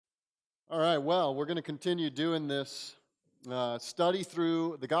All right, well, we're going to continue doing this study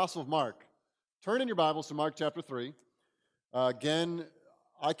through the Gospel of Mark. Turn in your Bibles to Mark chapter 3. Again,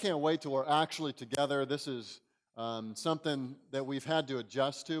 I can't wait till we're actually together. This is something that we've had to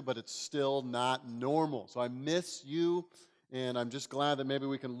adjust to, but it's still not normal. So I miss you, and I'm just glad that maybe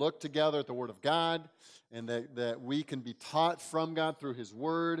we can look together at the Word of God and that we can be taught from God through His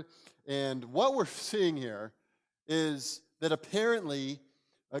Word. And what we're seeing here is that apparently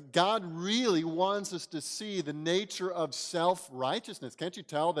God really wants us to see the nature of self-righteousness. Can't you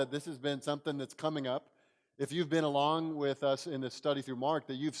tell that this has been something that's coming up? If you've been along with us in this study through Mark,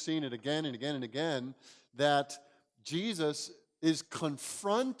 that you've seen it again and again and again, that Jesus is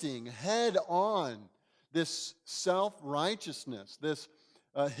confronting head on this self-righteousness, this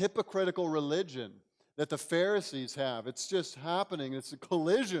hypocritical religion that the Pharisees have. It's just happening. It's a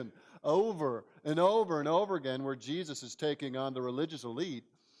collision over and over and over again where Jesus is taking on the religious elite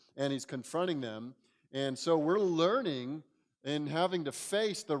and he's confronting them. And so we're learning and having to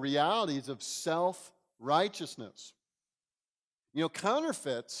face the realities of self-righteousness. You know,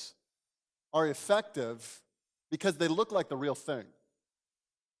 counterfeits are effective because they look like the real thing.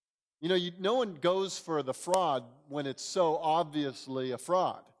 You know, no one goes for the fraud when it's so obviously a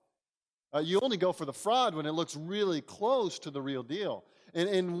fraud. You only go for the fraud when it looks really close to the real deal.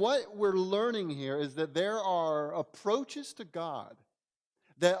 And what we're learning here is that there are approaches to God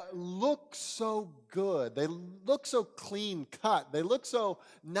that look so good. They look so clean cut. They look so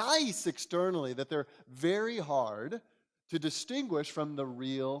nice externally that they're very hard to distinguish from the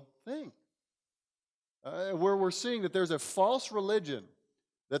real thing. Where we're seeing that there's a false religion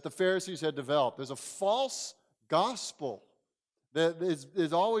that the Pharisees had developed. There's a false gospel that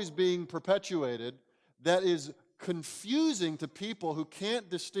is always being perpetuated that is confusing to people who can't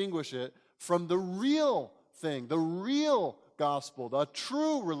distinguish it from the real thing, the real gospel, the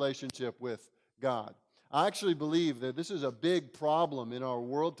true relationship with God. I actually believe that this is a big problem in our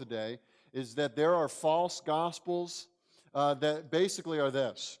world today, is that there are false gospels that basically are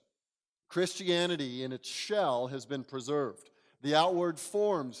this. Christianity in its shell has been preserved. The outward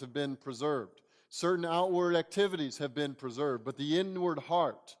forms have been preserved. Certain outward activities have been preserved, but the inward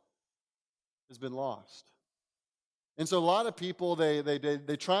heart has been lost. And so a lot of people, they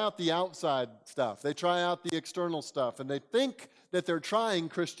try out the outside stuff. They try out the external stuff, and they think that they're trying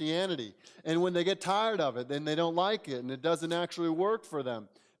Christianity. And when they get tired of it, then they don't like it, and it doesn't actually work for them.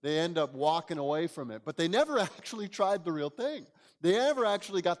 They end up walking away from it. But they never actually tried the real thing. They never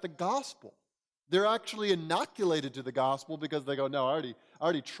actually got the gospel. They're actually inoculated to the gospel because they go, no, I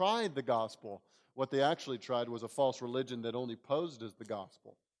already tried the gospel. What they actually tried was a false religion that only posed as the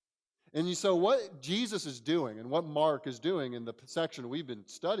gospel. And so what Jesus is doing and what Mark is doing in the section we've been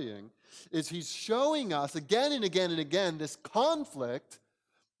studying is he's showing us again and again and again this conflict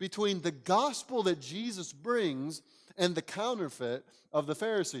between the gospel that Jesus brings and the counterfeit of the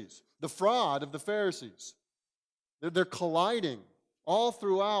Pharisees, the fraud of the Pharisees. They're colliding all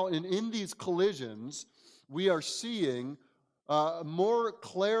throughout, and in these collisions, we are seeing more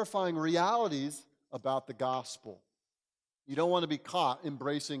clarifying realities about the gospel. You don't want to be caught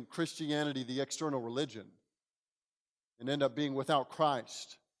embracing Christianity, the external religion, and end up being without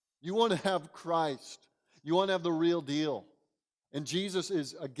Christ. You want to have Christ. You want to have the real deal. And Jesus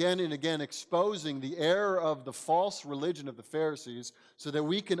is again and again exposing the error of the false religion of the Pharisees so that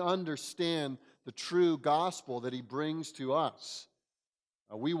we can understand the true gospel that he brings to us.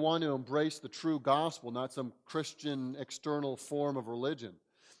 We want to embrace the true gospel, not some Christian external form of religion.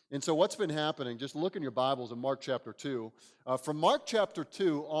 And so what's been happening, just look in your Bibles in Mark chapter 2. From Mark chapter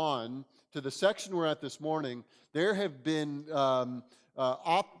 2 on to the section we're at this morning, there have been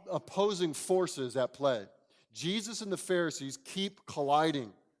opposing forces at play. Jesus and the Pharisees keep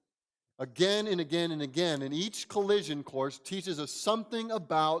colliding again and again and again. And each collision course teaches us something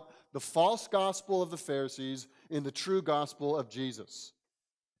about the false gospel of the Pharisees and the true gospel of Jesus.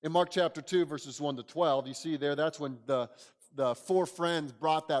 In Mark chapter 2, verses 1 to 12, you see there, that's when the four friends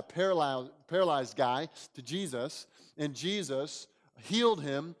brought that paralyzed guy to Jesus, and Jesus healed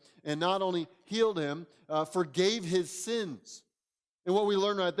him, and not only healed him, forgave his sins. And what we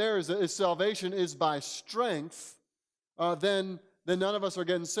learn right there is that if salvation is by strength, then none of us are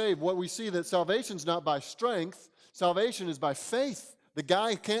getting saved. What we see that salvation's not by strength, salvation is by faith. The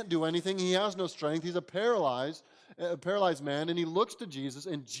guy can't do anything. He has no strength. He's a paralyzed man, and he looks to Jesus,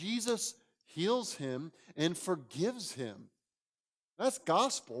 and Jesus heals him and forgives him. That's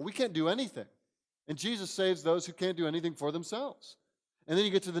gospel. We can't do anything. And Jesus saves those who can't do anything for themselves. And then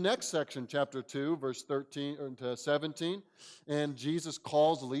you get to the next section, chapter 2, verse 13 to 17, and Jesus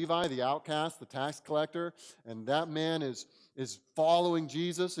calls Levi, the outcast, the tax collector, and that man is is following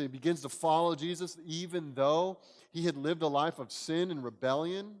Jesus. He begins to follow Jesus even though he had lived a life of sin and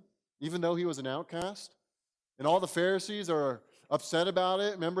rebellion, even though he was an outcast. And all the Pharisees are upset about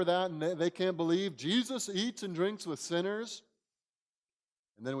it. Remember that? And they can't believe Jesus eats and drinks with sinners.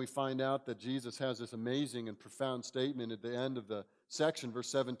 And then we find out that Jesus has this amazing and profound statement at the end of the section, verse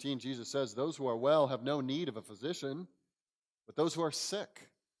 17. Jesus says, "Those who are well have no need of a physician, but those who are sick."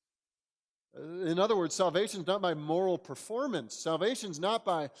 In other words, salvation is not by moral performance. Salvation is not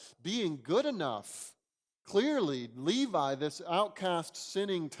by being good enough. Clearly, Levi, this outcast,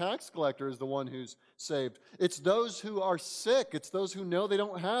 sinning tax collector, is the one who's saved. It's those who are sick. It's those who know they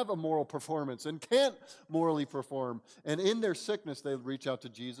don't have a moral performance and can't morally perform. And in their sickness, they reach out to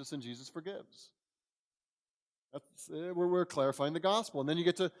Jesus, and Jesus forgives. We're clarifying the gospel. And then you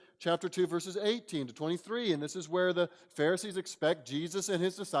get to chapter 2, verses 18 to 23, and this is where the Pharisees expect Jesus and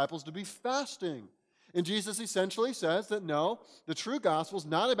his disciples to be fasting. And Jesus essentially says that no, the true gospel is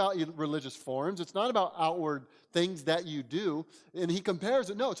not about religious forms. It's not about outward things that you do. And he compares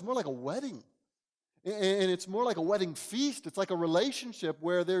it, no, it's more like a wedding. And it's more like a wedding feast. It's like a relationship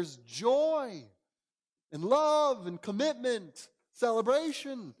where there's joy and love and commitment,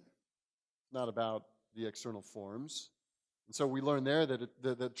 celebration. It's not about the external forms. And so we learn there that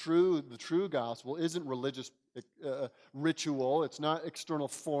the true gospel isn't religious ritual. It's not external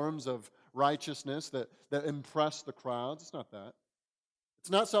forms of righteousness that impress the crowds. It's not that. It's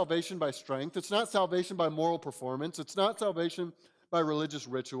not salvation by strength. It's not salvation by moral performance. It's not salvation by religious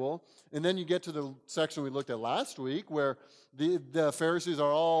ritual. And then you get to the section we looked at last week where the Pharisees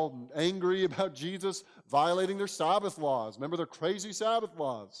are all angry about Jesus violating their Sabbath laws. Remember their crazy Sabbath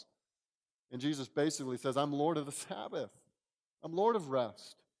laws. And Jesus basically says, I'm Lord of the Sabbath. I'm Lord of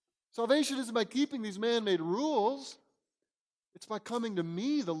rest. Salvation isn't by keeping these man-made rules. It's by coming to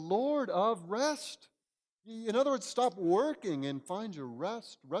me, the Lord of rest. In other words, stop working and find your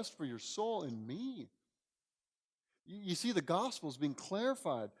rest. Rest for your soul in me. You see, the gospel is being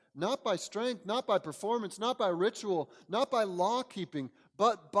clarified, not by strength, not by performance, not by ritual, not by law-keeping,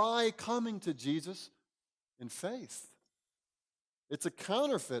 but by coming to Jesus in faith. It's a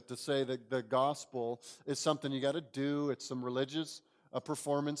counterfeit to say that the gospel is something you got to do. It's some religious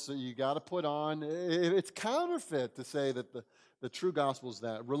performance that you got to put on. It's counterfeit to say that the true gospel is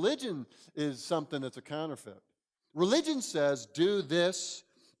that. Religion is something that's a counterfeit. Religion says, do this.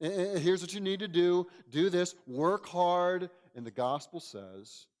 Here's what you need to do. Do this. Work hard. And the gospel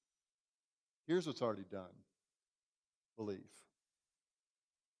says, here's what's already done. Believe.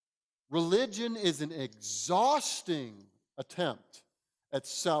 Religion is an exhausting attempt at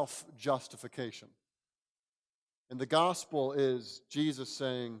self-justification. And the gospel is Jesus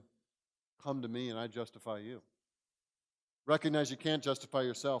saying, come to me and I justify you. Recognize you can't justify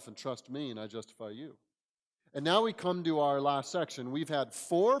yourself and trust me and I justify you. And now we come to our last section. We've had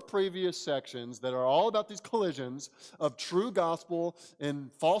 4 previous sections that are all about these collisions of true gospel and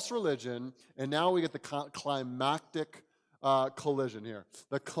false religion. And now we get the climactic collision here.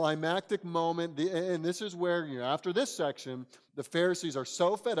 The climactic moment, and this is where, after this section, the Pharisees are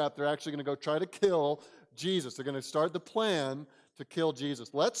so fed up, they're actually going to go try to kill Jesus. They're going to start the plan to kill Jesus.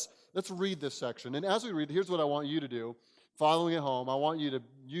 Let's read this section. And as we read, here's what I want you to do. Following at home, I want you to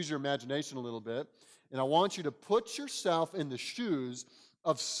use your imagination a little bit, and I want you to put yourself in the shoes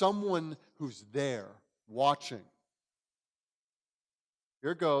of someone who's there, watching.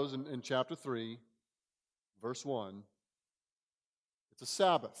 Here it goes in chapter 3, verse 1. It's a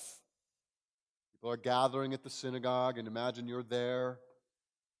Sabbath. People are gathering at the synagogue, and imagine you're there.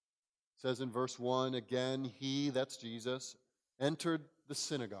 It says in verse 1, again, he, that's Jesus, entered the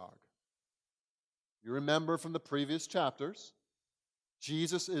synagogue. You remember from the previous chapters,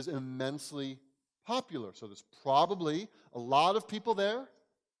 Jesus is immensely popular. So there's probably a lot of people there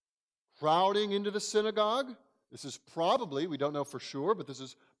crowding into the synagogue. This is probably, we don't know for sure, but this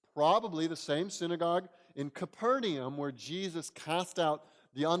is probably the same synagogue in Capernaum where Jesus cast out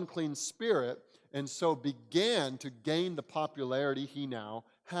the unclean spirit and so began to gain the popularity he now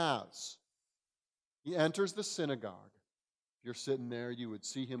has. He enters the synagogue. If you're sitting there, you would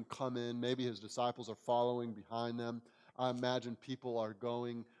see him come in. Maybe his disciples are following behind them. I imagine people are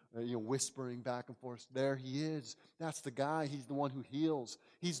going, whispering back and forth. There he is. That's the guy. He's the one who heals.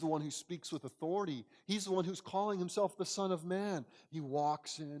 He's the one who speaks with authority. He's the one who's calling himself the Son of Man. He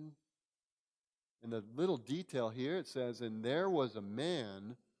walks in. And the little detail here, it says, and there was a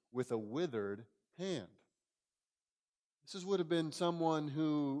man with a withered hand. This would have been someone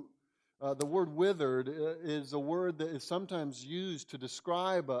who, the word withered is a word that is sometimes used to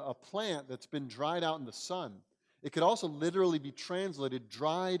describe a plant that's been dried out in the sun. It could also literally be translated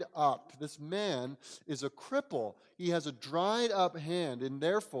dried up. This man is a cripple. He has a dried up hand, and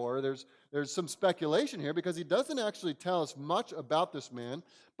therefore there's some speculation here because he doesn't actually tell us much about this man.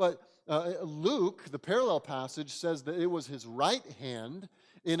 But Luke, the parallel passage, says that it was his right hand.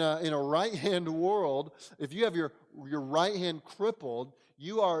 In a right hand world, if you have your right hand crippled,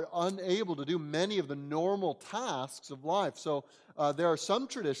 you are unable to do many of the normal tasks of life. So there are some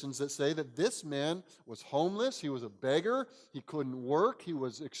traditions that say that this man was homeless, he was a beggar, he couldn't work, he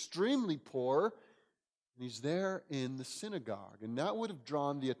was extremely poor, and he's there in the synagogue. And that would have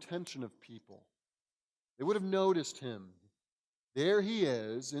drawn the attention of people. They would have noticed him. There he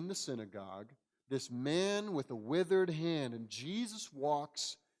is in the synagogue, this man with a withered hand, and Jesus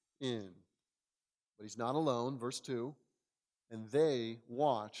walks in. But he's not alone, verse 2. And they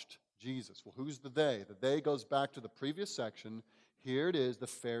watched Jesus. Well, who's the they? The they goes back to the previous section. Here it is, the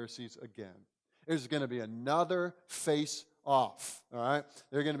Pharisees again. There's going to be another face-off, all right?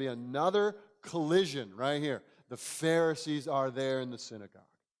 There's going to be another collision right here. The Pharisees are there in the synagogue.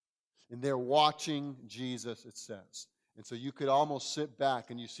 And they're watching Jesus, it says. And so you could almost sit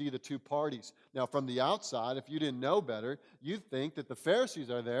back and you see the two parties. Now, from the outside, if you didn't know better, you'd think that the Pharisees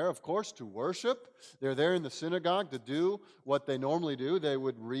are there, of course, to worship. They're there in the synagogue to do what they normally do. They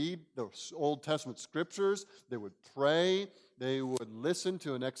would read the Old Testament scriptures. They would pray. They would listen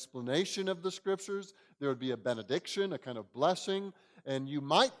to an explanation of the scriptures. There would be a benediction, a kind of blessing. And you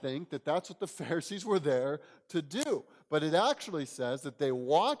might think that that's what the Pharisees were there to do. But it actually says that they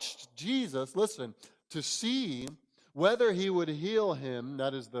watched Jesus, listen, to see whether he would heal him,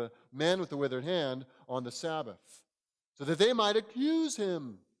 that is the man with the withered hand, on the Sabbath, so that they might accuse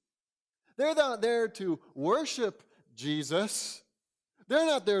him. They're not there to worship Jesus. They're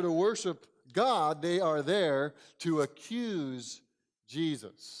not there to worship God. They are there to accuse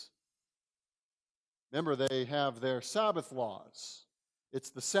Jesus. Remember, they have their Sabbath laws. It's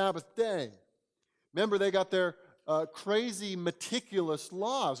the Sabbath day. Remember, they got their crazy, meticulous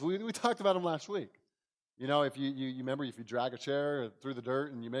laws. We talked about them last week. You know, if you remember, if you drag a chair through the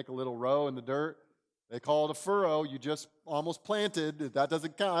dirt and you make a little row in the dirt, they call it a furrow. You just almost planted. That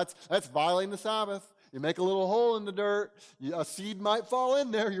doesn't count. That's violating the Sabbath. You make a little hole in the dirt. A seed might fall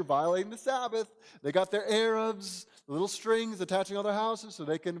in there. You're violating the Sabbath. They got their Arabs, little strings attaching other houses so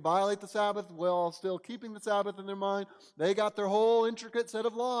they can violate the Sabbath while still keeping the Sabbath in their mind. They got their whole intricate set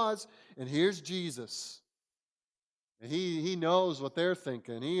of laws. And here's Jesus. And he knows what they're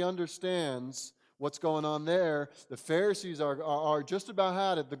thinking. He understands what's going on there. The Pharisees are just about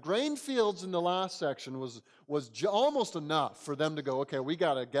had it. The grain fields in the last section was almost enough for them to go, okay, we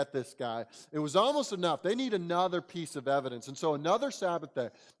got to get this guy. It was almost enough. They need another piece of evidence. And so another Sabbath day.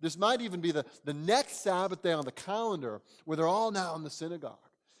 This might even be the next Sabbath day on the calendar where they're all now in the synagogue.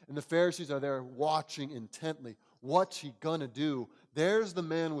 And the Pharisees are there watching intently. What's he going to do? There's the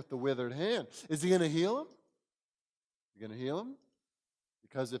man with the withered hand. Is he going to heal him? Is he going to heal him?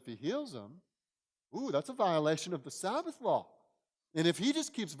 Because if he heals him, that's a violation of the Sabbath law. And if he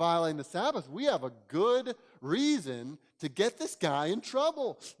just keeps violating the Sabbath, we have a good reason to get this guy in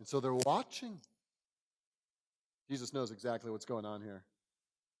trouble. And so they're watching. Jesus knows exactly what's going on here.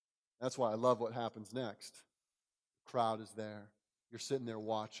 That's why I love what happens next. The crowd is there. You're sitting there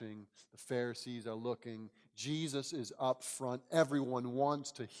watching. The Pharisees are looking. Jesus is up front. Everyone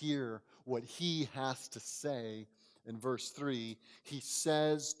wants to hear what he has to say. In verse 3, he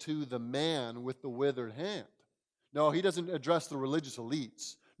says to the man with the withered hand. No, he doesn't address the religious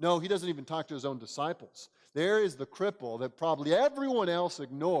elites. No, he doesn't even talk to his own disciples. There is the cripple that probably everyone else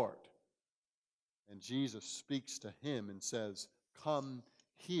ignored. And Jesus speaks to him and says, come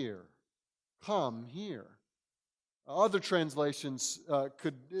here. Come here. Other translations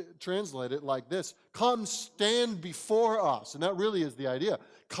could translate it like this. Come stand before us. And that really is the idea.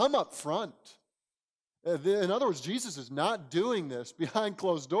 Come up front. In other words, Jesus is not doing this behind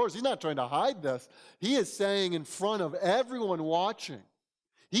closed doors. He's not trying to hide this. He is saying in front of everyone watching.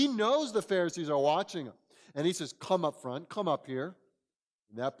 He knows the Pharisees are watching him. And he says, come up front, come up here.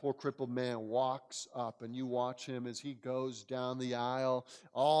 And that poor crippled man walks up, and you watch him as he goes down the aisle.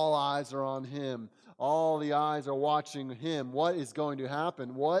 All eyes are on him. All the eyes are watching him. What is going to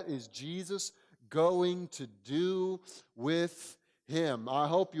happen? What is Jesus going to do with him? I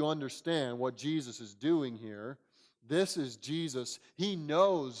hope you understand what Jesus is doing here. This is Jesus. He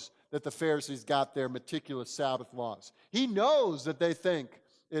knows that the Pharisees got their meticulous Sabbath laws. He knows that they think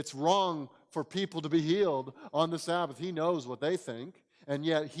it's wrong for people to be healed on the Sabbath. He knows what they think. And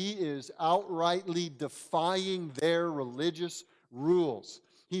yet he is outrightly defying their religious rules.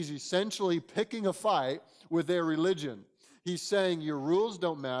 He's essentially picking a fight with their religion. He's saying your rules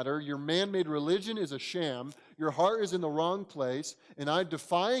don't matter. Your man-made religion is a sham. Your heart is in the wrong place, and I'm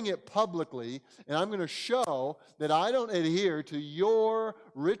defying it publicly, and I'm going to show that I don't adhere to your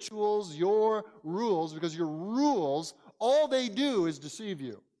rituals, your rules, because your rules, all they do is deceive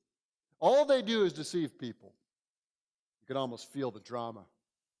you. All they do is deceive people. You can almost feel the drama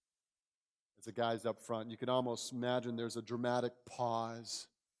as the guy's up front. You can almost imagine there's a dramatic pause,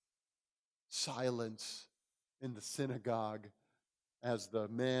 silence in the synagogue as the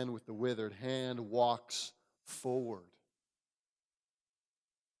man with the withered hand walks forward.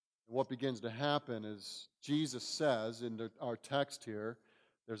 And what begins to happen is Jesus says in our text here,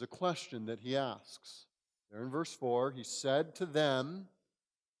 there's a question that he asks. There in verse 4, he said to them,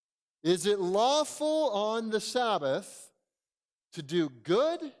 "Is it lawful on the Sabbath to do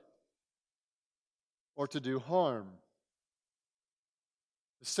good or to do harm?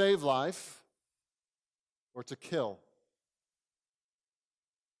 To save life or to kill?"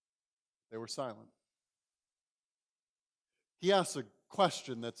 They were silent. He asks a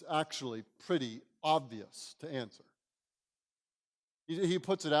question that's actually pretty obvious to answer. He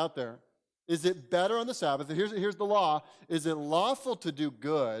puts it out there. Is it better on the Sabbath? And here's the law. Is it lawful to do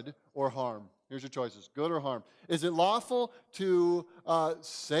good or harm? Here's your choices, good or harm. Is it lawful to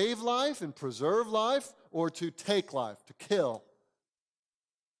save life and preserve life, or to take life, to kill?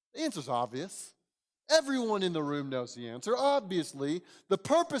 The answer's obvious. Everyone in the room knows the answer. Obviously, the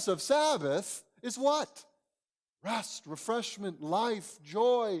purpose of Sabbath is what? Rest, refreshment, life,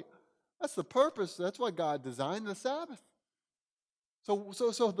 joy. That's the purpose. That's why God designed the Sabbath.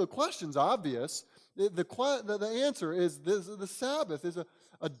 So the question's obvious. The answer is this: the Sabbath is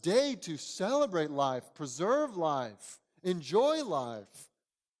a day to celebrate life, preserve life, enjoy life.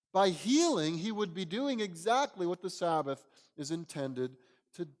 By healing, he would be doing exactly what the Sabbath is intended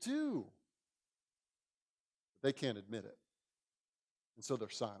to do. They can't admit it. And so they're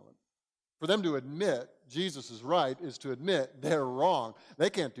silent. For them to admit Jesus is right is to admit they're wrong.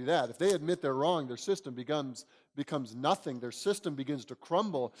 They can't do that. If they admit they're wrong, their system becomes nothing. Their system begins to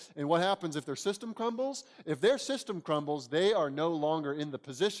crumble. And what happens if their system crumbles? If their system crumbles, they are no longer in the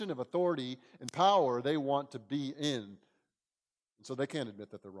position of authority and power they want to be in. And so they can't admit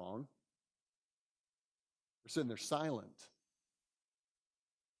that they're wrong. They're sitting there silent.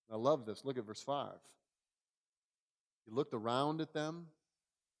 I love this. Look at verse 5. He looked around at them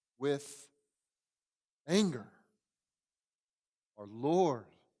with anger. Our Lord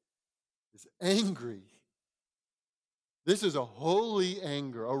is angry. This is a holy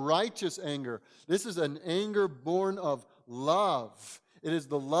anger, a righteous anger. This is an anger born of love. It is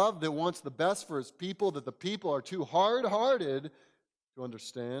the love that wants the best for his people, that the people are too hard-hearted to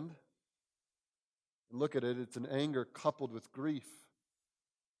understand. And look at it, it's an anger coupled with grief.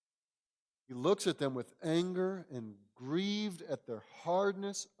 He looks at them with anger and grieved at their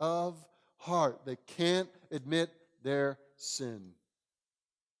hardness of heart. They can't admit their sin.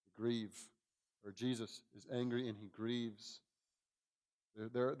 They grieve. Or Jesus is angry and he grieves.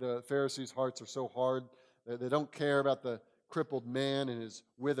 The Pharisees' hearts are so hard. They don't care about the crippled man and his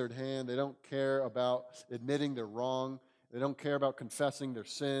withered hand. They don't care about admitting they're wrong. They don't care about confessing their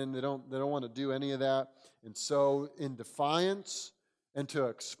sin. They don't want to do any of that. And so, in defiance and to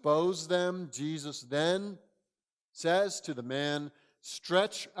expose them, Jesus then says to the man,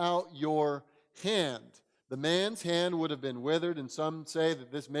 "Stretch out your hand." The man's hand would have been withered, and some say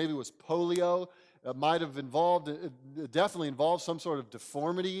that this maybe was polio. It might have definitely involved some sort of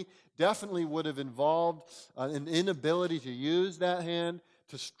deformity, definitely would have involved an inability to use that hand.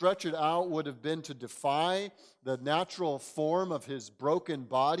 To stretch it out would have been to defy the natural form of his broken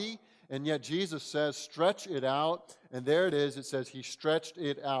body. And yet Jesus says, stretch it out. And there it is. It says he stretched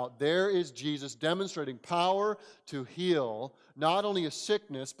it out. There is Jesus demonstrating power to heal not only a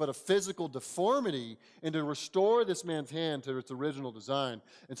sickness, but a physical deformity, and to restore this man's hand to its original design.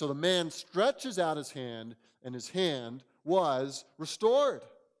 And so the man stretches out his hand, and his hand was restored.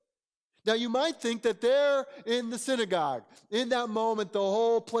 Now, you might think that there in the synagogue, in that moment, the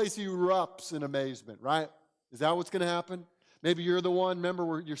whole place erupts in amazement, right? Is that what's going to happen? Maybe you're the one, remember,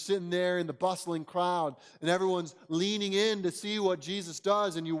 where you're sitting there in the bustling crowd, and everyone's leaning in to see what Jesus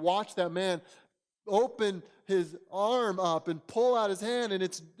does, and you watch that man open his arm up and pull out his hand, and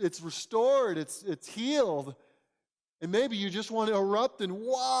it's restored, it's healed. And maybe you just want to erupt and,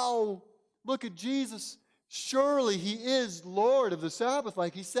 wow, look at Jesus. Surely he is Lord of the Sabbath,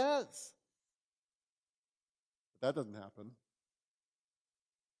 like he says. But that doesn't happen.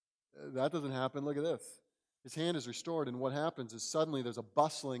 That doesn't happen. Look at this. His hand is restored, and what happens is suddenly there's a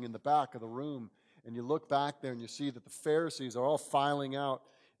bustling in the back of the room, and you look back there and you see that the Pharisees are all filing out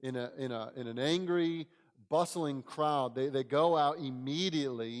in an angry, bustling crowd. They go out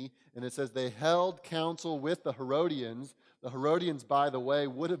immediately, and it says they held counsel with the Herodians. The Herodians, by the way,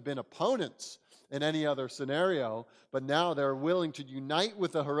 would have been opponents in any other scenario, but now they're willing to unite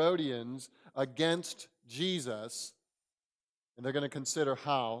with the Herodians against Jesus, and they're going to consider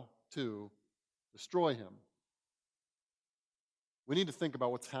how to destroy him. We need to think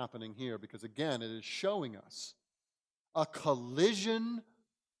about what's happening here because, again, it is showing us a collision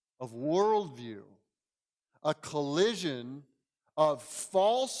of worldview, a collision of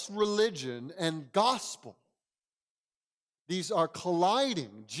false religion and gospel. These are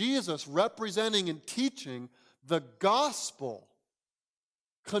colliding. Jesus, representing and teaching the gospel,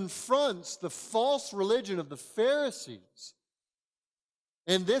 confronts the false religion of the Pharisees.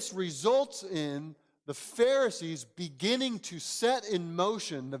 And this results in the Pharisees beginning to set in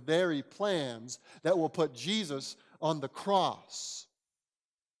motion the very plans that will put Jesus on the cross.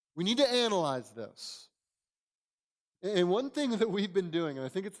 We need to analyze this. And one thing that we've been doing, and I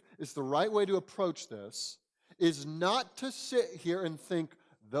think it's the right way to approach this, is not to sit here and think,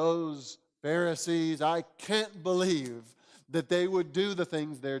 those Pharisees, I can't believe that they would do the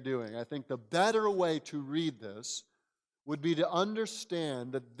things they're doing. I think the better way to read this would be to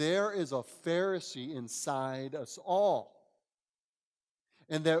understand that there is a Pharisee inside us all.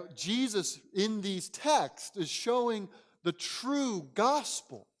 And that Jesus, in these texts, is showing the true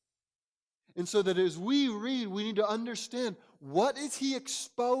gospel. And so that as we read, we need to understand, what is he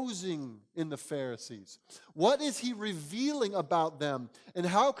exposing in the Pharisees? What is he revealing about them? And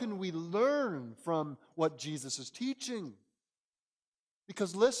how can we learn from what Jesus is teaching?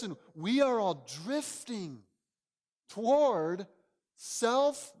 Because listen, we are all drifting toward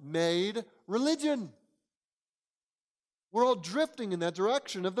self-made religion. We're all drifting in that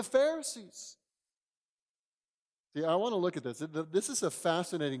direction of the Pharisees. See, I want to look at this. This is a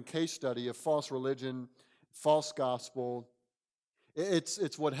fascinating case study of false religion, false gospel.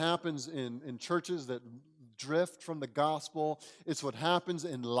 It's what happens in churches that drift from the gospel. It's what happens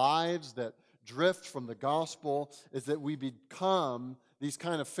in lives that drift from the gospel, is that we become these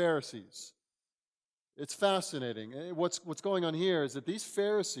kind of Pharisees. It's fascinating. What's going on here is that these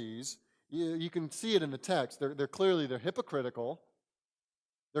Pharisees, you can see it in the text, they're hypocritical,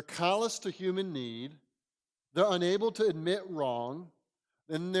 they're callous to human need, they're unable to admit wrong,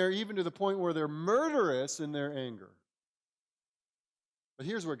 and they're even to the point where they're murderous in their anger. But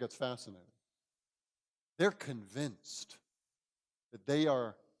here's where it gets fascinating. They're convinced that they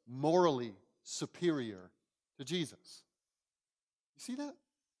are morally superior to Jesus. You see that?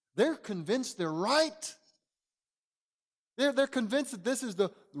 They're convinced they're right. They're convinced that this is the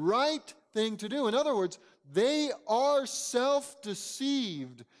right thing to do. In other words, they are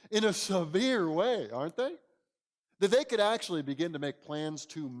self-deceived in a severe way, aren't they? That they could actually begin to make plans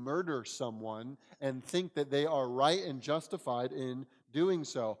to murder someone and think that they are right and justified in doing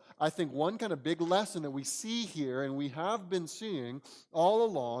so. I think one kind of big lesson that we see here, and we have been seeing all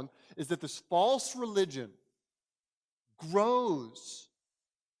along, is that this false religion grows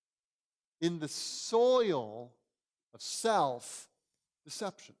in the soil of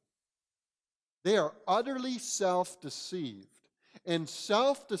self-deception. They are utterly self-deceived. And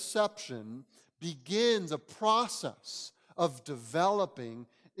self-deception begins a process of developing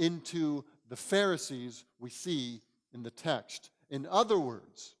into the Pharisees we see in the text. In other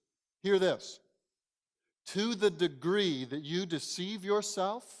words, hear this. To the degree that you deceive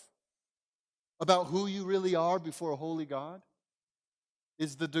yourself about who you really are before a holy God,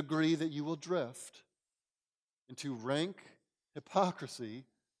 is the degree that you will drift into rank hypocrisy,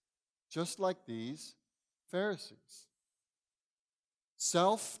 just like these Pharisees.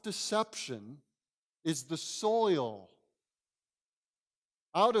 Self-deception is the soil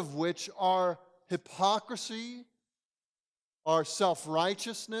out of which our hypocrisy, our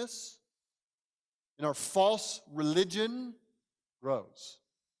self-righteousness, and our false religion grows.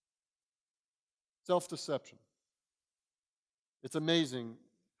 Self-deception. It's amazing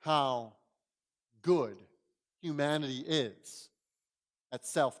how good humanity is at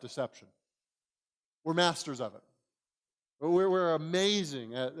self-deception. We're masters of it. We're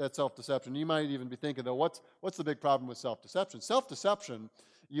amazing at self-deception. You might even be thinking, though, what's the big problem with self-deception? Self-deception,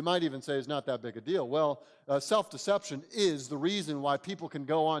 you might even say, is not that big a deal. Well, self-deception is the reason why people can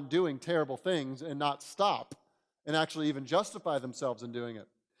go on doing terrible things and not stop, and actually even justify themselves in doing it.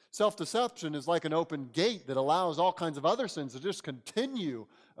 Self-deception is like an open gate that allows all kinds of other sins to just continue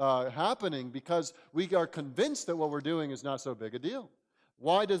happening because we are convinced that what we're doing is not so big a deal.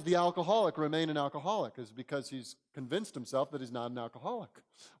 Why does the alcoholic remain an alcoholic? It's because he's convinced himself that he's not an alcoholic.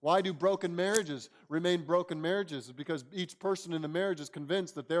 Why do broken marriages remain broken marriages? It's because each person in the marriage is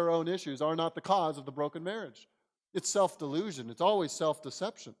convinced that their own issues are not the cause of the broken marriage. It's self-delusion. It's always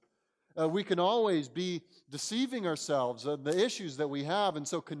self-deception. We can always be deceiving ourselves of the issues that we have, and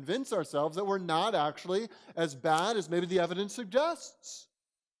so convince ourselves that we're not actually as bad as maybe the evidence suggests.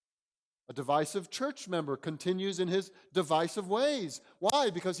 A divisive church member continues in his divisive ways. Why?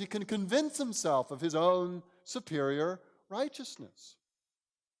 Because he can convince himself of his own superior righteousness.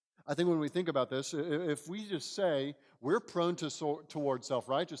 I think when we think about this, if we just say we're prone toward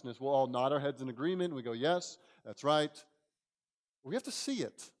self-righteousness, we'll all nod our heads in agreement, and we go, yes, that's right. We have to see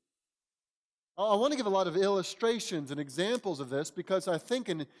it. I want to give a lot of illustrations and examples of this because I think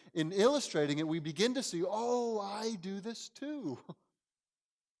in illustrating it, we begin to see, oh, I do this too.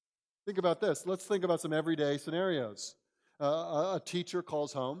 Think about this. Let's think about some everyday scenarios. A teacher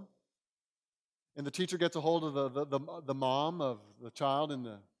calls home, and the teacher gets a hold of the mom of the child in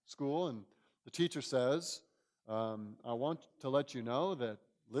the school, and the teacher says, I want to let you know that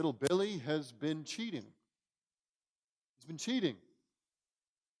little Billy has been cheating. He's been cheating.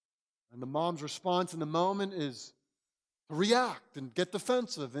 And the mom's response in the moment is to react and get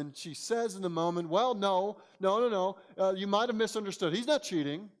defensive. And she says in the moment, well, no. You might have misunderstood. He's not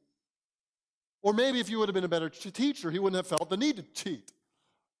cheating. Or maybe if you would have been a better teacher, he wouldn't have felt the need to cheat.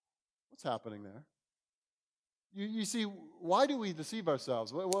 What's happening there? You see, why do we deceive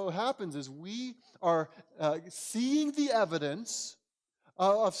ourselves? What happens is we are seeing the evidence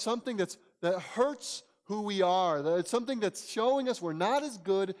of something that hurts who we are. It's something that's showing us we're not as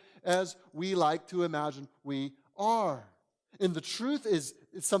good as we like to imagine we are. And the truth is,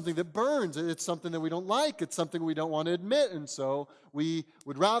 it's something that burns. It's something that we don't like. It's something we don't want to admit. And so we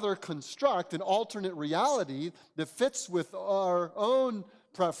would rather construct an alternate reality that fits with our own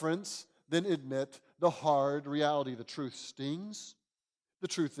preference than admit the hard reality. The truth stings. The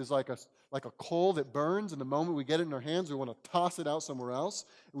truth is like a coal that burns, and the moment we get it in our hands, we want to toss it out somewhere else.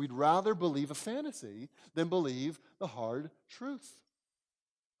 And we'd rather believe a fantasy than believe the hard truth.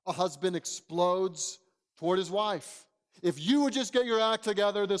 A husband explodes toward his wife. If you would just get your act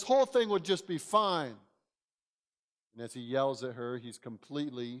together, this whole thing would just be fine. And as he yells at her, he's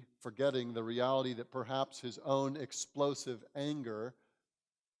completely forgetting the reality that perhaps his own explosive anger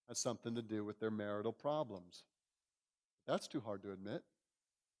has something to do with their marital problems. That's too hard to admit.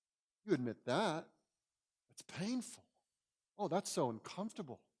 You admit that, it's painful. Oh, that's so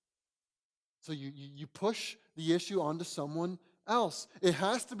uncomfortable. So you push the issue onto someone else. It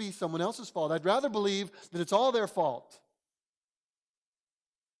has to be someone else's fault. I'd rather believe that it's all their fault.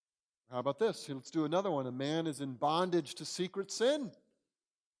 How about this? Let's do another one. A man is in bondage to secret sin.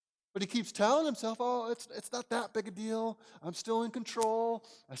 But he keeps telling himself, oh, it's not that big a deal. I'm still in control.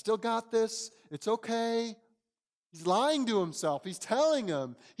 I still got this. It's okay. He's lying to himself. He's telling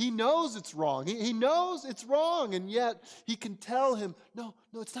him. He knows it's wrong. He knows it's wrong, and yet he can tell him, no,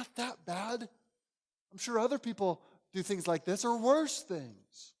 it's not that bad. I'm sure other people do things like this or worse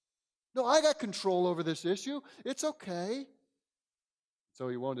things. No, I got control over this issue. It's okay. So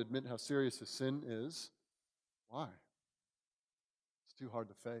he won't admit how serious his sin is. Why? It's too hard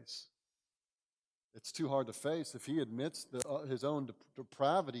to face. It's too hard to face if he admits his own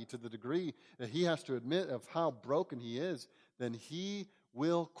depravity to the degree that he has to admit of how broken he is, then he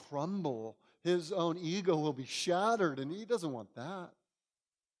will crumble. His own ego will be shattered, and he doesn't want that.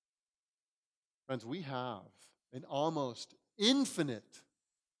 Friends, we have an almost infinite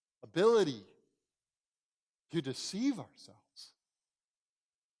ability to deceive ourselves.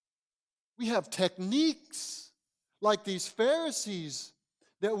 We have techniques like these Pharisees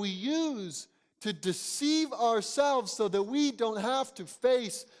that we use to deceive ourselves so that we don't have to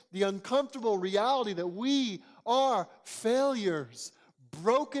face the uncomfortable reality that we are failures,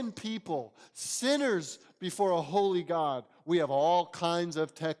 broken people, sinners before a holy God. We have all kinds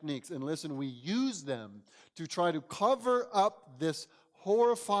of techniques, and listen, we use them to try to cover up this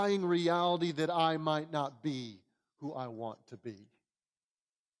horrifying reality that I might not be who I want to be.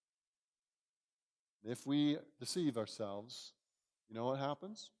 If we deceive ourselves, you know what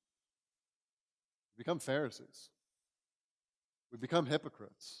happens? We become Pharisees. We become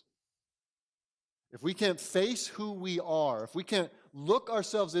hypocrites. If we can't face who we are, if we can't look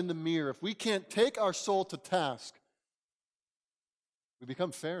ourselves in the mirror, if we can't take our soul to task, we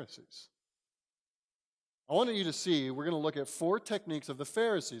become Pharisees. I wanted you to see, we're going to look at 4 techniques of the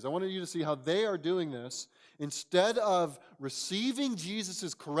Pharisees. I wanted you to see how they are doing this. Instead of receiving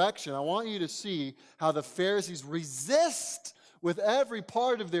Jesus' correction, I want you to see how the Pharisees resist with every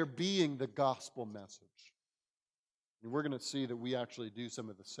part of their being the gospel message. And we're going to see that we actually do some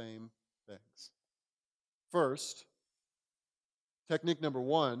of the same things. First, technique number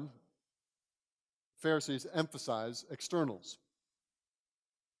one, Pharisees emphasize externals.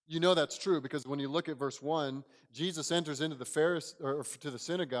 You know that's true because when you look at verse 1, Jesus enters into to the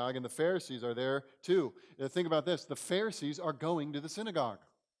synagogue, and the Pharisees are there too. Think about this. The Pharisees are going to the synagogue.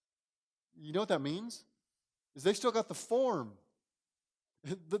 You know what that means? Is they still got the form.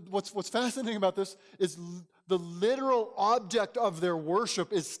 What's fascinating about this is the literal object of their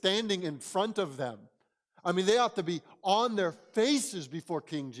worship is standing in front of them. I mean, they ought to be on their faces before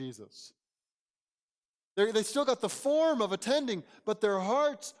King Jesus. They still got the form of attending, but their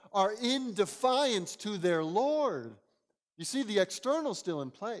hearts are in defiance to their Lord. You see, the external's still in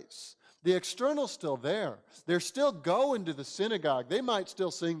place. The external's still there. They're still going to the synagogue. They might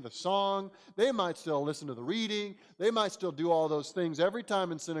still sing the song. They might still listen to the reading. They might still do all those things every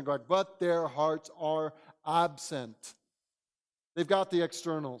time in synagogue, but their hearts are absent. They've got the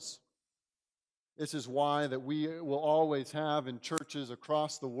externals. This is why that we will always have in churches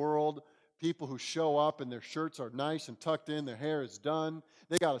across the world people who show up and their shirts are nice and tucked in, their hair is done,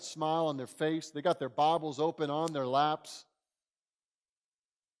 they got a smile on their face, they got their Bibles open on their laps.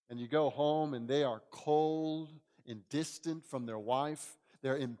 And you go home and they are cold and distant from their wife.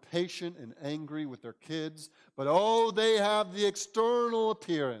 They're impatient and angry with their kids. But oh, they have the external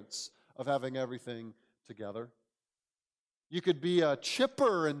appearance of having everything together. You could be a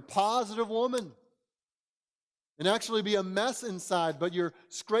chipper and positive woman and actually be a mess inside, but you're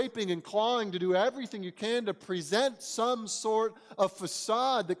scraping and clawing to do everything you can to present some sort of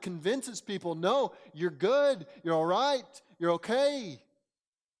facade that convinces people, no, you're good, you're all right, you're okay.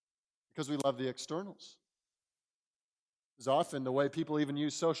 Because we love the externals. It's often the way people even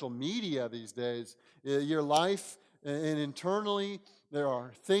use social media these days. Your life, and internally, there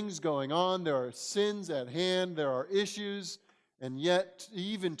are things going on, there are sins at hand, there are issues, and yet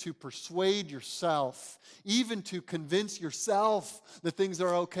even to persuade yourself, even to convince yourself that things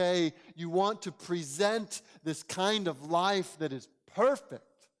are okay, you want to present this kind of life that is perfect.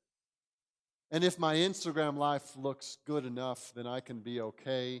 And if my Instagram life looks good enough, then I can be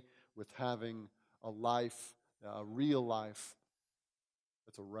okay with having a life, a real life,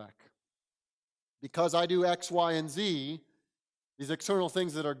 that's a wreck. Because I do X, Y, and Z, these external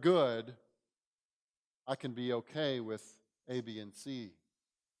things that are good, I can be okay with A, B, and C,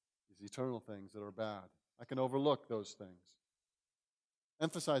 these eternal things that are bad. I can overlook those things.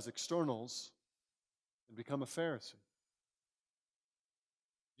 Emphasize externals and become a Pharisee.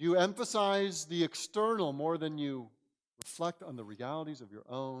 You emphasize the external more than you reflect on the realities of your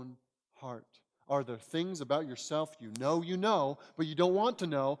own heart. Are there things about yourself you know, but you don't want to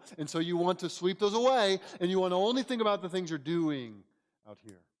know, and so you want to sweep those away, and you want to only think about the things you're doing out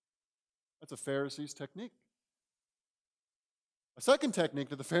here? That's a Pharisee's technique. A second technique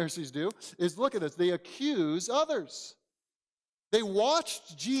that the Pharisees do is, look at this, they accuse others. They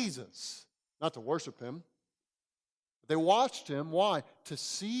watched Jesus, not to worship him, but they watched him. Why? To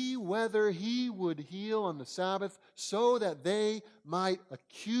see whether he would heal on the Sabbath so that they might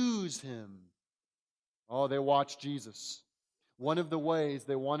accuse him. Oh, they watched Jesus. One of the ways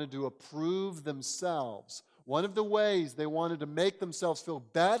they wanted to approve themselves, one of the ways they wanted to make themselves feel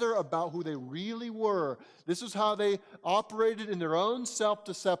better about who they really were, this is how they operated in their own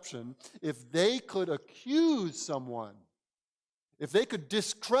self-deception. If they could accuse someone, if they could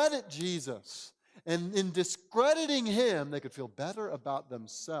discredit Jesus, and in discrediting him, they could feel better about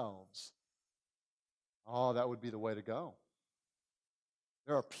themselves. Oh, that would be the way to go.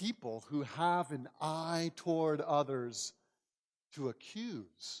 There are people who have an eye toward others to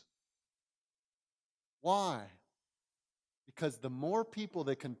accuse. Why? Because the more people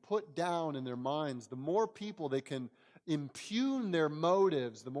they can put down in their minds, the more people they can impugn their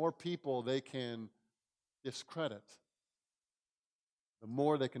motives, the more people they can discredit, the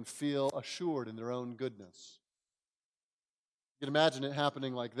more they can feel assured in their own goodness. You can imagine it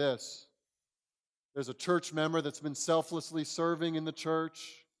happening like this. There's a church member that's been selflessly serving in the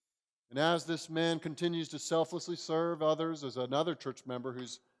church. And as this man continues to selflessly serve others, there's another church member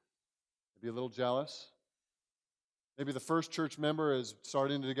who's maybe a little jealous. Maybe the first church member is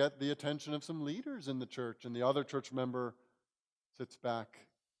starting to get the attention of some leaders in the church, and the other church member sits back.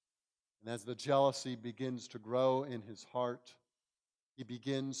 And as the jealousy begins to grow in his heart, he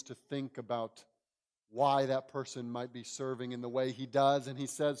begins to think about why that person might be serving in the way he does, and he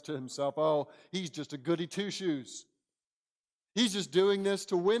says to himself, oh, he's just a goody two-shoes. He's just doing this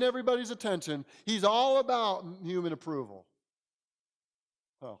to win everybody's attention. He's all about human approval.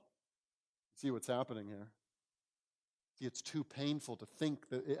 Well, see what's happening here. See, it's too painful to think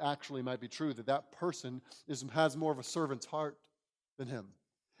that it actually might be true that that person has more of a servant's heart than him.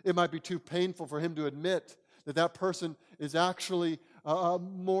 It might be too painful for him to admit that that person is actually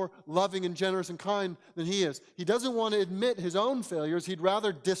more loving and generous and kind than he is. He doesn't want to admit his own failures. He'd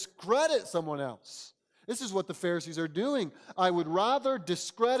rather discredit someone else. This is what the Pharisees are doing. I would rather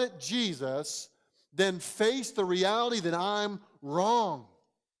discredit Jesus than face the reality that I'm wrong.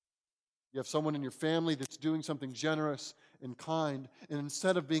 You have someone in your family that's doing something generous and kind, and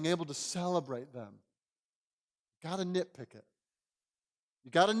instead of being able to celebrate them, you got to nitpick it.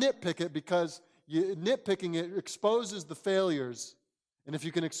 You got to nitpick it because nitpicking it exposes the failures. And if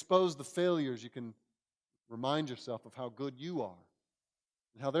you can expose the failures, you can remind yourself of how good you are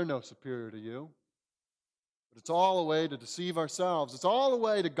and how they're no superior to you. But it's all a way to deceive ourselves. It's all a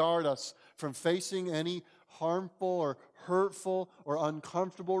way to guard us from facing any harmful or hurtful or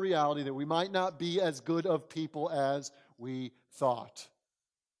uncomfortable reality that we might not be as good of people as we thought.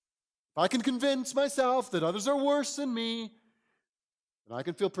 If I can convince myself that others are worse than me, then I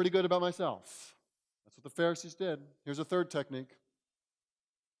can feel pretty good about myself. That's what the Pharisees did. Here's a third technique.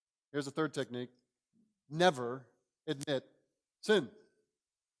 Never admit sin.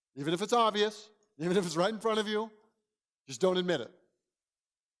 Even if it's obvious, even if it's right in front of you, just don't admit it.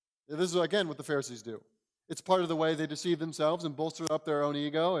 This is, again, what the Pharisees do. It's part of the way they deceive themselves and bolster up their own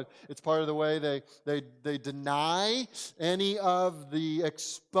ego. And it's part of the way they deny any of the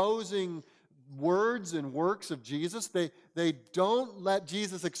exposing words and works of Jesus. They don't let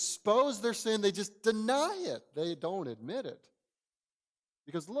Jesus expose their sin. They just deny it. They don't admit it.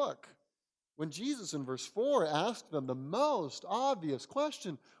 Because look, when Jesus in verse 4 asked them the most obvious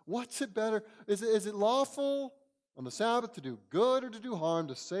question, what's it better? Is it lawful on the Sabbath to do good or to do harm,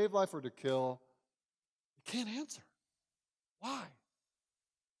 to save life or to kill? They can't answer. Why?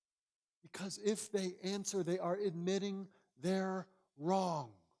 Because if they answer, they are admitting they're wrong.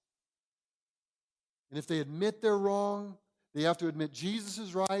 And if they admit they're wrong, they have to admit Jesus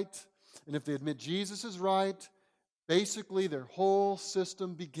is right. And if they admit Jesus is right, basically their whole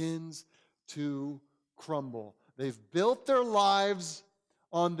system begins to crumble. They've built their lives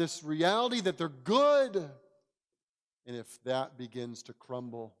on this reality that they're good. And if that begins to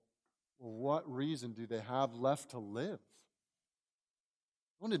crumble, well, what reason do they have left to live?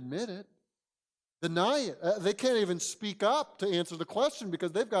 Don't admit it. Deny it. They can't even speak up to answer the question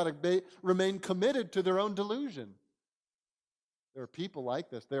because they've got to remain committed to their own delusion. There are people like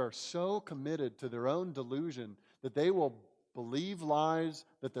this. They are so committed to their own delusion that they will believe lies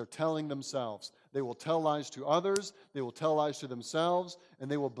that they're telling themselves. They will tell lies to others. They will tell lies to themselves, and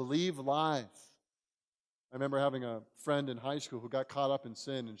they will believe lies. I remember having a friend in high school who got caught up in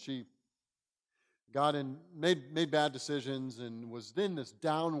sin, and she made bad decisions and was in this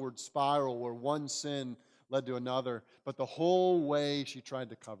downward spiral where one sin led to another, but the whole way she tried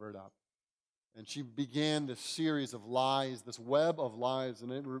to cover it up. And she began this series of lies, this web of lies,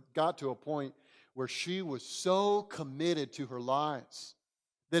 and it got to a point where she was so committed to her lies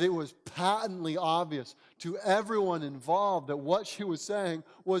that it was patently obvious to everyone involved that what she was saying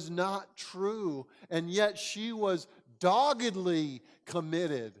was not true, and yet she was doggedly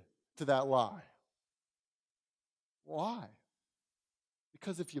committed to that lie. Why?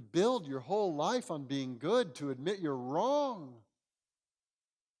 Because if you build your whole life on being good, to admit you're wrong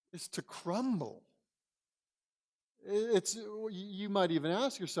is to crumble. You might even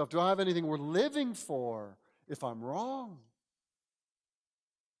ask yourself, do I have anything worth living for if I'm wrong?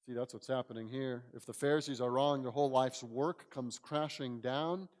 See, that's what's happening here. If the Pharisees are wrong, their whole life's work comes crashing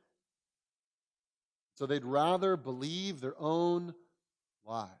down. So they'd rather believe their own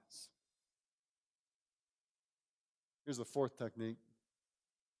lies. Here's the fourth technique.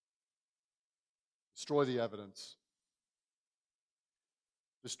 Destroy the evidence.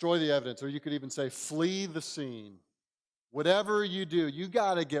 Destroy the evidence, or you could even say flee the scene. Whatever you do, you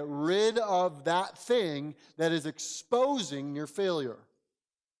got to get rid of that thing that is exposing your failure.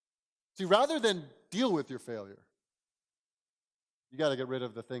 See, rather than deal with your failure, you got to get rid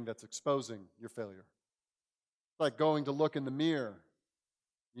of the thing that's exposing your failure. It's like going to look in the mirror.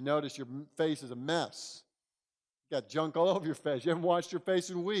 You notice your face is a mess. You got junk all over your face. You haven't washed your face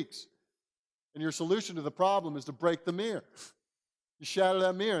in weeks. And your solution to the problem is to break the mirror. You shatter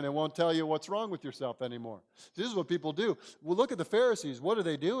that mirror and it won't tell you what's wrong with yourself anymore. This is what people do. Well, look at the Pharisees. What are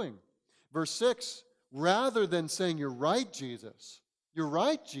they doing? Verse 6, rather than saying, you're right, Jesus,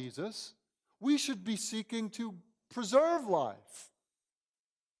 we should be seeking to preserve life.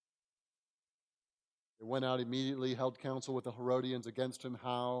 They went out immediately, held counsel with the Herodians against him,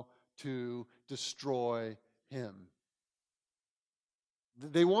 how to destroy him.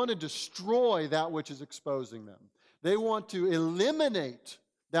 They want to destroy that which is exposing them. They want to eliminate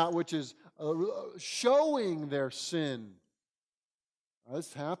that which is showing their sin.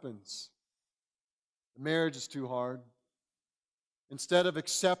 This happens. The marriage is too hard. Instead of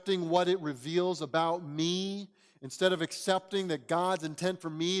accepting what it reveals about me, instead of accepting that God's intent for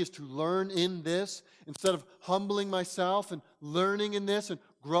me is to learn in this, instead of humbling myself and learning in this and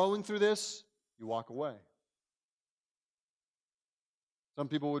growing through this, you walk away. Some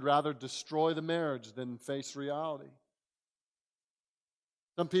people would rather destroy the marriage than face reality.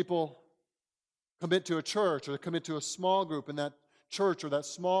 Some people commit to a church or commit to a small group, and that church or that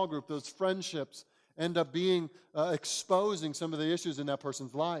small group, those friendships, end up being exposing some of the issues in that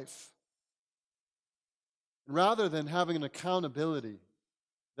person's life. And rather than having an accountability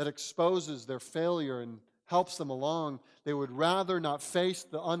that exposes their failure and helps them along, they would rather not face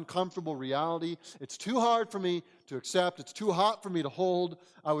the uncomfortable reality. It's too hard for me to accept. It's too hot for me to hold.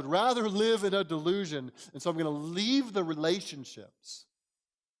 I would rather live in a delusion, and so I'm going to leave the relationships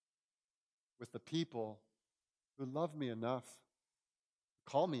with the people who love me enough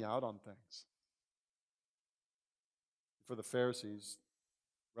to call me out on things. For the Pharisees,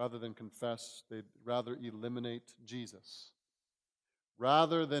 rather than confess, they'd rather eliminate Jesus.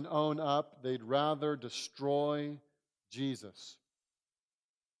 Rather than own up, they'd rather destroy Jesus.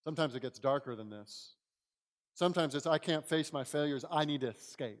 Sometimes it gets darker than this. Sometimes it's, I can't face my failures. I need to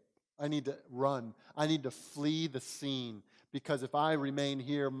escape. I need to run. I need to flee the scene. Because if I remain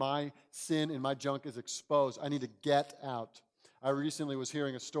here, my sin and my junk is exposed. I need to get out. I recently was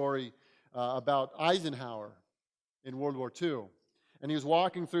hearing a story about Eisenhower in World War II. And he was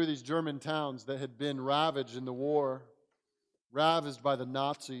walking through these German towns that had been ravaged in the war, ravaged by the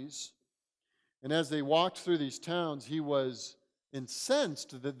Nazis. And as they walked through these towns, he was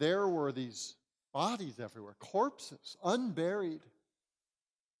incensed that there were these bodies everywhere, corpses, unburied.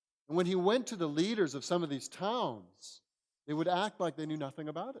 And when he went to the leaders of some of these towns, they would act like they knew nothing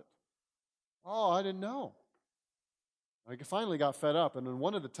about it. Oh, I didn't know. I finally got fed up. And in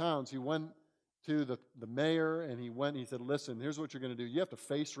one of the towns, he went to the mayor, and he said, listen, here's what you're going to do. You have to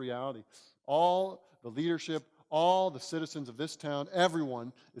face reality. All the leadership, all the citizens of this town,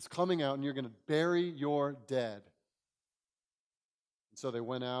 everyone is coming out, and you're going to bury your dead. And so they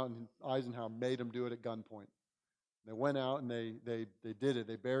went out, and Eisenhower made them do it at gunpoint. They went out, and they did it.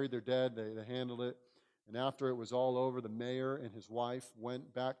 They buried their dead. They handled it. And after it was all over, the mayor and his wife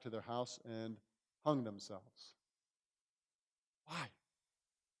went back to their house and hung themselves. Why?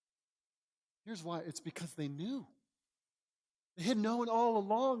 Here's why. It's because they knew. They had known all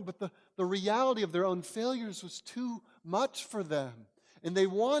along, but the reality of their own failures was too much for them. And they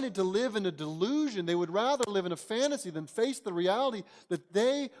wanted to live in a delusion. They would rather live in a fantasy than face the reality that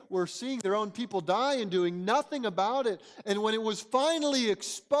they were seeing their own people die and doing nothing about it. And when it was finally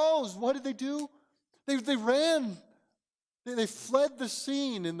exposed, what did they do? They ran. They fled the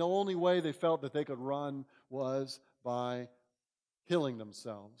scene, and the only way they felt that they could run was by killing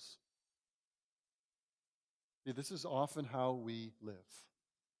themselves. See, this is often how we live.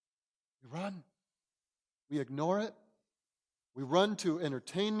 We run. We ignore it. We run to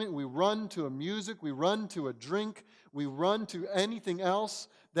entertainment. We run to a music. We run to a drink. We run to anything else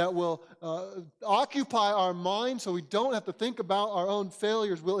that will occupy our mind so we don't have to think about our own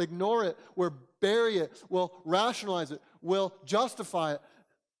failures. We'll ignore it. We'll bury it. We'll rationalize it. We'll justify it.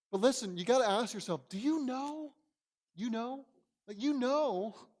 But listen, you got to ask yourself, do you know? You know? Like, you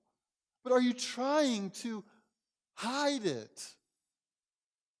know, but are you trying to hide it?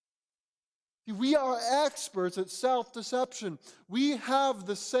 See, we are experts at self-deception. We have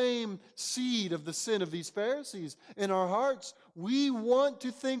the same seed of the sin of these Pharisees in our hearts. We want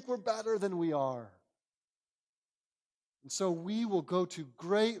to think we're better than we are. And so we will go to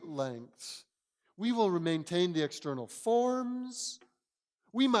great lengths. We will maintain the external forms.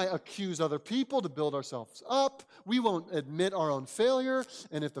 We might accuse other people to build ourselves up. We won't admit our own failure.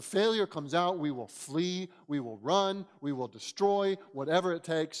 And if the failure comes out, we will flee, we will run, we will destroy whatever it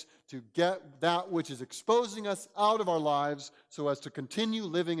takes to get that which is exposing us out of our lives so as to continue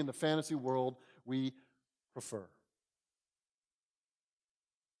living in the fantasy world we prefer.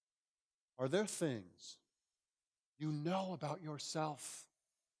 Are there things you know about yourself?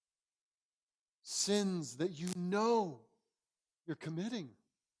 Sins that you know you're committing?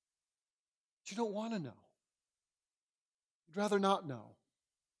 But you don't want to know. You'd rather not know.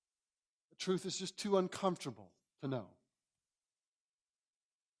 The truth is just too uncomfortable to know.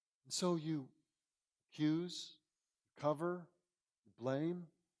 And so you accuse, you cover, you blame,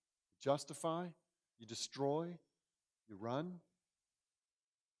 you justify, you destroy, you run.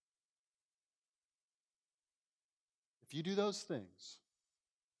 If you do those things,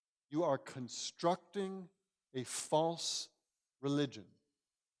 you are constructing a false religion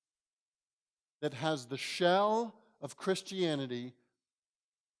that has the shell of Christianity,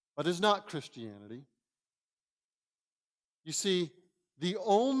 but is not Christianity. You see, the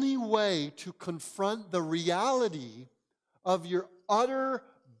only way to confront the reality of your utter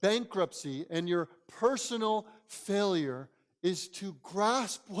bankruptcy and your personal failure is to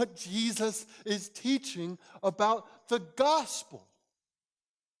grasp what Jesus is teaching about the gospel.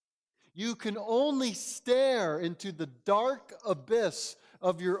 You can only stare into the dark abyss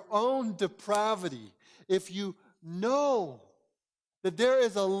of your own depravity if you know that there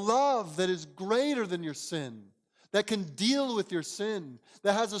is a love that is greater than your sin, that can deal with your sin,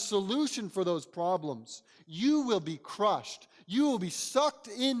 that has a solution for those problems. You will be crushed. You will be sucked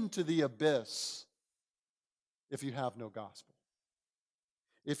into the abyss if you have no gospel.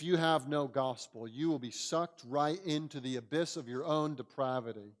 If you have no gospel, you will be sucked right into the abyss of your own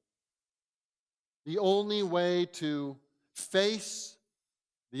depravity. The only way to face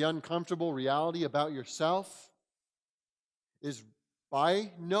the uncomfortable reality about yourself is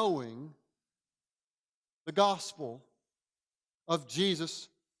by knowing the gospel of Jesus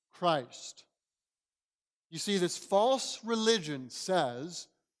Christ. You see, this false religion says,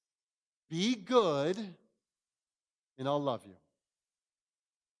 be good and I'll love you.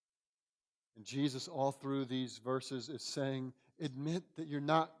 And Jesus, all through these verses, is saying, admit that you're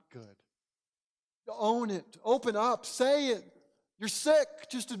not good. Own it. Open up. Say it. You're sick.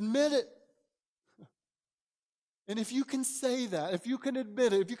 Just admit it. And if you can say that, if you can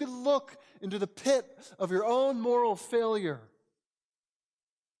admit it, if you can look into the pit of your own moral failure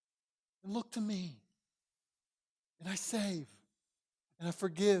and look to me, and I save, and I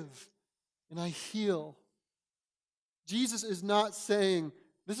forgive, and I heal. Jesus is not saying,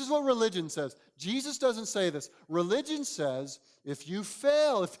 this is what religion says. Jesus doesn't say this. Religion says, if you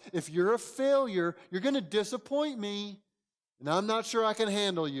fail, if you're a failure, you're going to disappoint me, and I'm not sure I can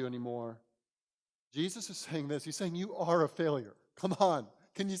handle you anymore. Jesus is saying this. He's saying, you are a failure. Come on.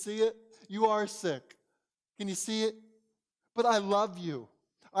 Can you see it? You are sick. Can you see it? But I love you.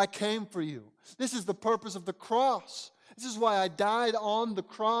 I came for you. This is the purpose of the cross. This is why I died on the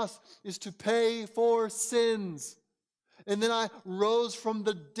cross, is to pay for sins. And then I rose from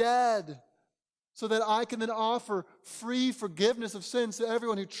the dead so that I can then offer free forgiveness of sins to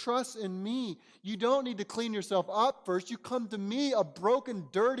everyone who trusts in me. You don't need to clean yourself up first. You come to me, a broken,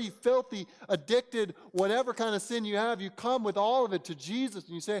 dirty, filthy, addicted, whatever kind of sin you have. You come with all of it to Jesus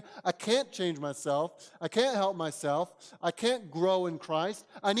and you say, I can't change myself. I can't help myself. I can't grow in Christ.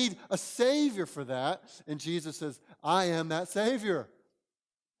 I need a Savior for that. And Jesus says, I am that Savior.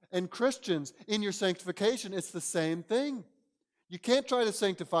 And Christians, in your sanctification, it's the same thing. You can't try to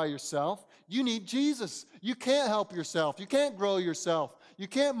sanctify yourself. You need Jesus. You can't help yourself. You can't grow yourself. You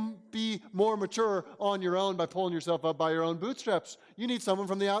can't be more mature on your own by pulling yourself up by your own bootstraps. You need someone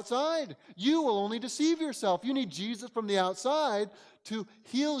from the outside. You will only deceive yourself. You need Jesus from the outside to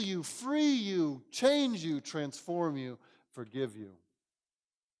heal you, free you, change you, transform you, forgive you.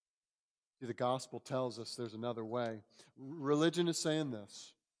 See, the gospel tells us there's another way. Religion is saying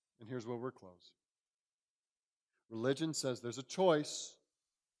this, and here's where we're close. Religion says there's a choice.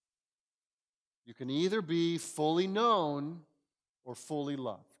 You can either be fully known or fully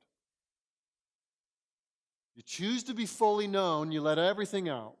loved. You choose to be fully known, you let everything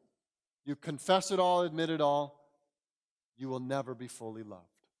out. You confess it all, admit it all. You will never be fully loved.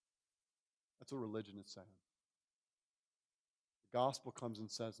 That's what religion is saying. The gospel comes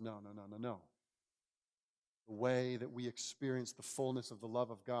and says, no. The way that we experience the fullness of the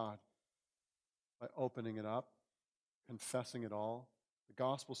love of God by opening it up, confessing it all. The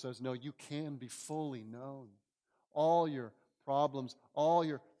gospel says, no, you can be fully known. All your problems, all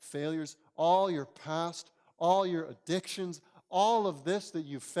your failures, all your past, all your addictions, all of this that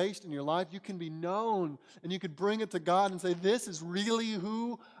you've faced in your life, you can be known and you could bring it to God and say, this is really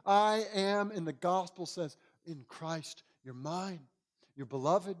who I am. And the gospel says, in Christ, you're mine, you're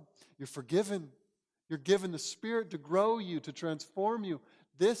beloved, you're forgiven, you're given the Spirit to grow you, to transform you.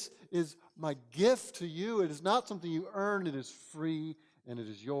 This is my gift to you. It is not something you earn. It is free and it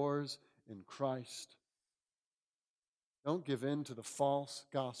is yours in Christ. Don't give in to the false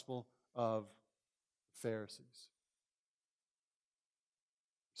gospel of the Pharisees.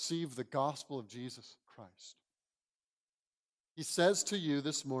 Receive the gospel of Jesus Christ. He says to you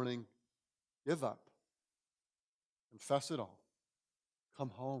this morning, give up. Confess it all. Come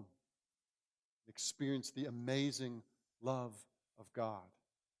home. Experience the amazing love of God.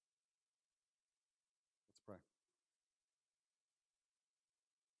 Let's pray.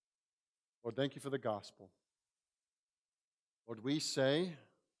 Lord, thank you for the gospel. Lord, we say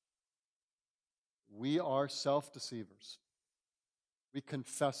We are self-deceivers. We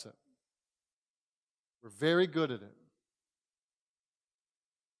confess it. We're very good at it.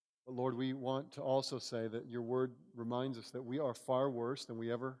 But Lord, we want to also say that your word reminds us that we are far worse than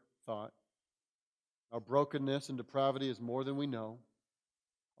we ever thought. Our brokenness and depravity is more than we know.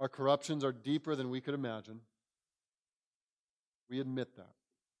 Our corruptions are deeper than we could imagine. We admit that.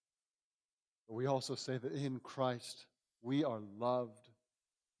 But we also say that in Christ we are loved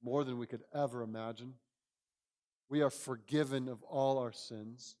more than we could ever imagine. We are forgiven of all our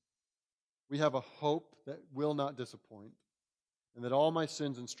sins. We have a hope that will not disappoint, and that all my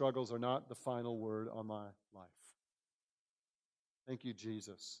sins and struggles are not the final word on my life. Thank you,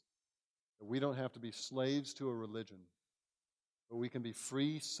 Jesus, that we don't have to be slaves to a religion, but we can be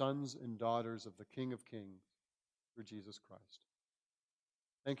free sons and daughters of the King of Kings through Jesus Christ.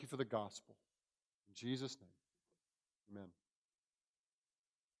 Thank you for the gospel. In Jesus' name, amen.